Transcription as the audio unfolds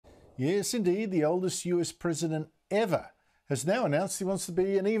Yes, indeed, the oldest US president ever has now announced he wants to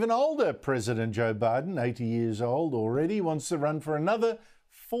be an even older president. Joe Biden, 80 years old already, wants to run for another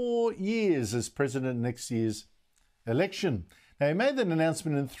 4 years as president next year's election. Now, he made that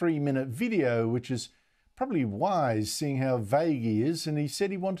announcement in a 3-minute video, which is probably wise, seeing how vague he is, and he said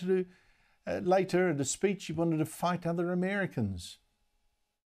he wanted to, later at a speech, he wanted to fight other Americans.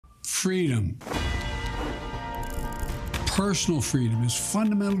 Freedom. Personal freedom is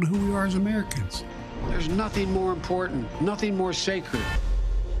fundamental to who we are as Americans. There's nothing more important, nothing more sacred.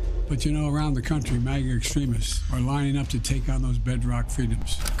 But you know, around the country, MAGA extremists are lining up to take on those bedrock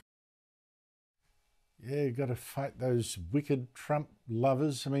freedoms. Yeah, you've got to fight those wicked Trump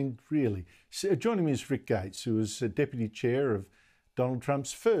lovers. I mean, really. So, joining me is Rick Gates, who was deputy chair of Donald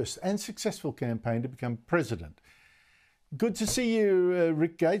Trump's first and successful campaign to become president. Good to see you,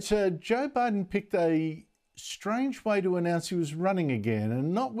 Rick Gates. Joe Biden picked a strange way to announce he was running again,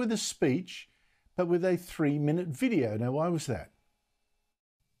 and not with a speech, but with a 3-minute video. Now, why was that?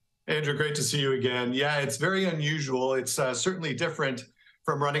 Andrew, great to see you again. Yeah, it's very unusual. It's certainly different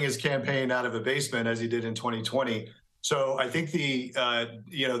from running his campaign out of a basement as he did in 2020. So I think the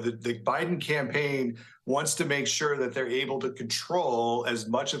Biden campaign wants to make sure that they're able to control as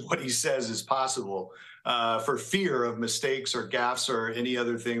much of what he says as possible for fear of mistakes or gaffes or any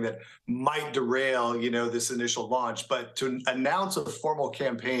other thing that might derail, this initial launch. But to announce a formal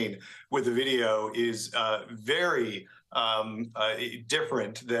campaign with a video is very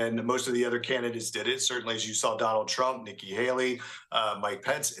different than most of the other candidates did it. Certainly, as you saw, Donald Trump, Nikki Haley, Mike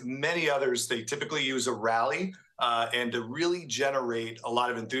Pence, many others, they typically use a rally and to really generate a lot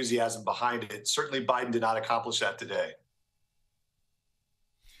of enthusiasm behind it. Certainly, Biden did not accomplish that today.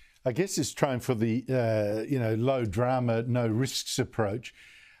 I guess he's trying for the, low drama, no risks approach.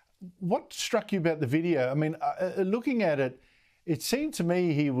 What struck you about the video? I mean, looking at it, it seemed to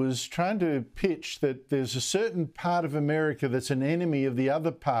me he was trying to pitch that there's a certain part of America that's an enemy of the other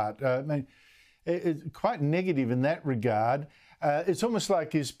part. I mean, it's quite negative in that regard. It's almost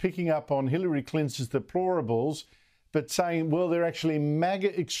like he's picking up on Hillary Clinton's deplorables, but saying, well, they're actually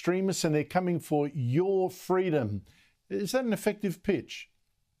MAGA extremists and they're coming for your freedom. Is that an effective pitch?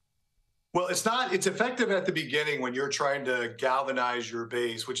 Well, it's not. It's effective at the beginning when you're trying to galvanize your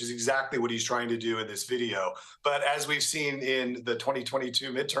base, which is exactly what he's trying to do in this video. But as we've seen in the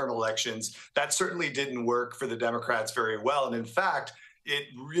 2022 midterm elections, that certainly didn't work for the Democrats very well. And in fact, it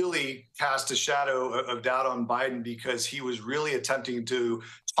really cast a shadow of doubt on Biden because he was really attempting to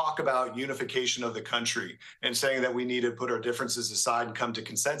talk about unification of the country and saying that we need to put our differences aside and come to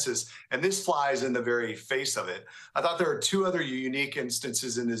consensus. And this flies in the very face of it. I thought there are two other unique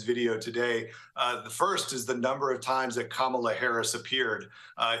instances in this video today. The first is the number of times that Kamala Harris appeared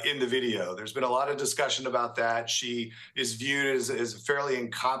in the video. There's been a lot of discussion about that. She is viewed as a fairly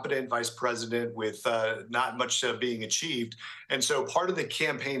incompetent vice president with not much being achieved. And so part of the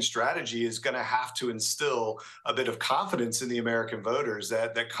campaign strategy is going to have to instill a bit of confidence in the American voters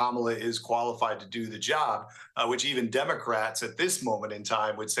that Kamala is qualified to do the job, which even Democrats at this moment in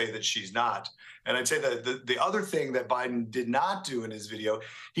time would say that she's not. And I'd say that the other thing that Biden did not do in his video,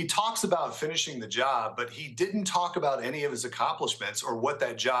 he talks about finishing the job, but he didn't talk about any of his accomplishments or what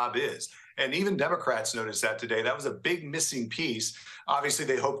that job is. And even Democrats noticed that today. That was a big missing piece. Obviously,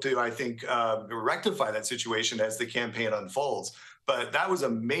 they hope to, I think, rectify that situation as the campaign unfolds. But that was a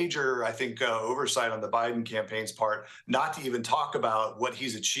major, I think, oversight on the Biden campaign's part, not to even talk about what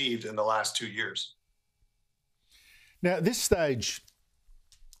he's achieved in the last 2 years. Now, at this stage,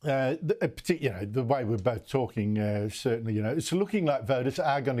 the way we're both talking, certainly, it's looking like voters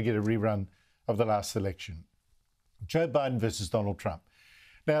are going to get a rerun of the last election. Joe Biden versus Donald Trump.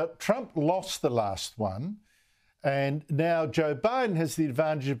 Now, Trump lost the last one, and now Joe Biden has the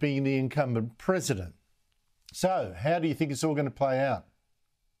advantage of being the incumbent president. So how do you think it's all going to play out?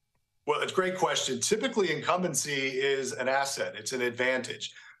 Well, it's a great question. Typically, incumbency is an asset. It's an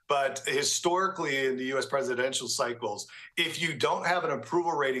advantage. But historically, in the U.S. presidential cycles, if you don't have an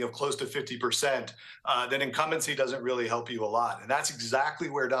approval rating of close to 50%, then incumbency doesn't really help you a lot. And that's exactly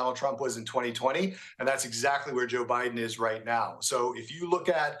where Donald Trump was in 2020, and that's exactly where Joe Biden is right now. So if you look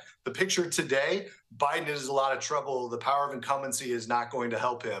at the picture today, Biden is in a lot of trouble. The power of incumbency is not going to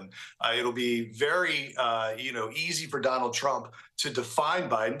help him. It'll be very, easy for Donald Trump to define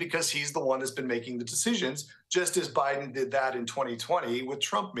Biden because he's the one that's been making the decisions, just as Biden did that in 2020 with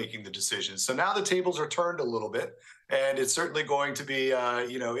Trump making the decisions. So now the tables are turned a little bit, and it's certainly going to be,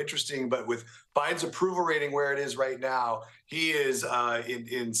 interesting. But with Biden's approval rating where it is right now, he is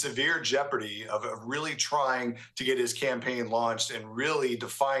in severe jeopardy of really trying to get his campaign launched and really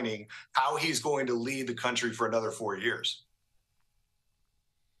defining how he's going to lead the country for another 4 years.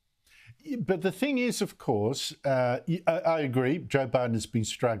 But the thing is, of course, I agree, Joe Biden has been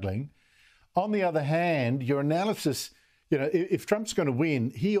struggling. On the other hand, your analysis, if Trump's going to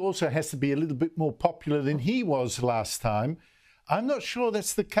win, he also has to be a little bit more popular than he was last time. I'm not sure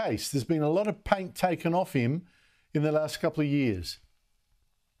that's the case. There's been a lot of paint taken off him in the last couple of years.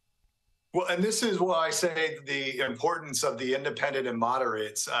 Well, and this is why I say the importance of the independent and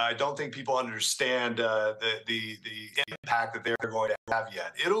moderates. I don't think people understand the impact that they're going to have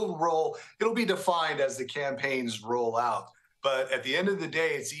yet. It'll be defined as the campaigns roll out. But at the end of the day,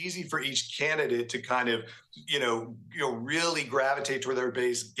 it's easy for each candidate to kind of, really gravitate toward their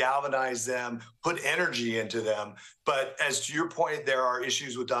base, galvanize them, put energy into them. But as to your point, there are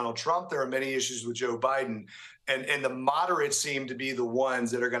issues with Donald Trump. There are many issues with Joe Biden. And the moderates seem to be the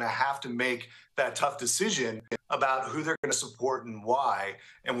ones that are going to have to make that tough decision about who they're going to support and why.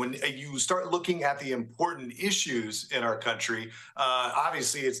 And when you start looking at the important issues in our country,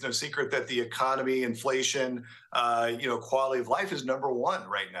 obviously it's no secret that the economy, inflation, quality of life is number one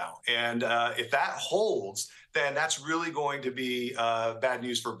right now. And if that holds, then that's really going to be bad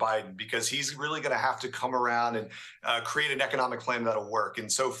news for Biden, because he's really going to have to come around and create an economic plan that'll work.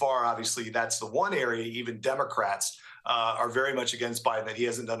 And so far, obviously, that's the one area even Democrats are very much against Biden, that he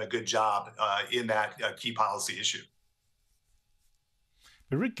hasn't done a good job in that key policy issue.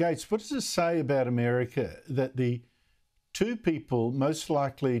 But Rick Gates, what does it say about America that the two people most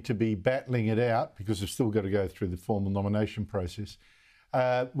likely to be battling it out, because they've still got to go through the formal nomination process,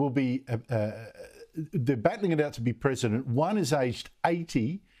 will be they're battling it out to be president. One is aged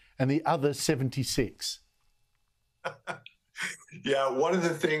 80 and the other 76. Yeah, one of the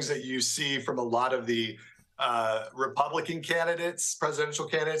things that you see from a lot of the Republican candidates, presidential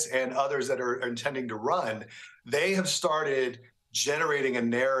candidates, and others that are intending to run, they have started generating a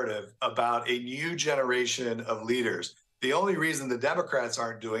narrative about a new generation of leaders. The only reason the Democrats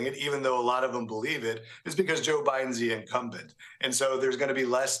aren't doing it, even though a lot of them believe it, is because Joe Biden's the incumbent. And so there's going to be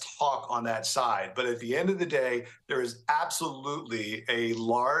less talk on that side. But at the end of the day, there is absolutely a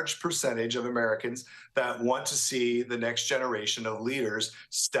large percentage of Americans that want to see the next generation of leaders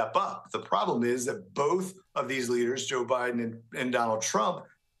step up. The problem is that both of these leaders, Joe Biden and Donald Trump,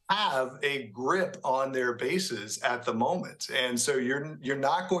 have a grip on their bases at the moment. And so you're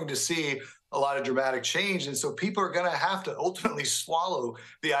not going to see a lot of dramatic change. And so people are going to have to ultimately swallow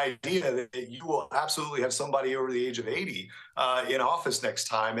the idea that you will absolutely have somebody over the age of 80 in office next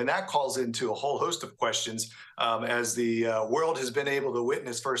time. And that calls into a whole host of questions, as the world has been able to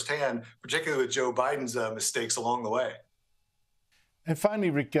witness firsthand, particularly with Joe Biden's mistakes along the way. And finally,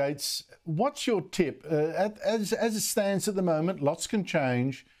 Rick Gates, what's your tip? As it stands at the moment, lots can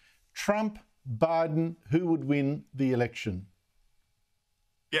change. Trump, Biden, who would win the election?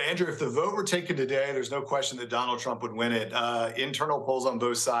 Yeah, Andrew, if the vote were taken today, there's no question that Donald Trump would win it. Internal polls on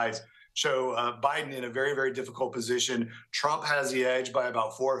both sides show Biden in a very, very difficult position. Trump has the edge by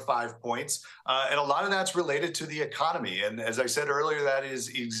about 4 or 5 points. And a lot of that's related to the economy. And as I said earlier, that is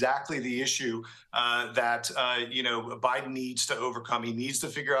exactly the issue that Biden needs to overcome. He needs to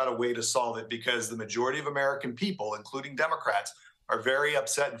figure out a way to solve it, because the majority of American people, including Democrats, are very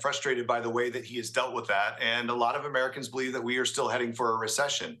upset and frustrated by the way that he has dealt with that. And a lot of Americans believe that we are still heading for a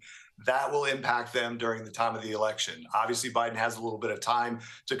recession. That will impact them during the time of the election. Obviously, Biden has a little bit of time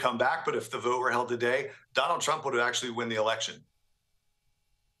to come back, but if the vote were held today, Donald Trump would actually win the election.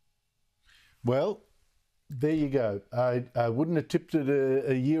 Well, there you go. I wouldn't have tipped it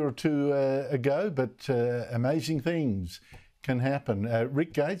a year or two ago, but amazing things can happen.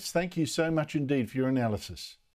 Rick Gates, thank you so much indeed for your analysis.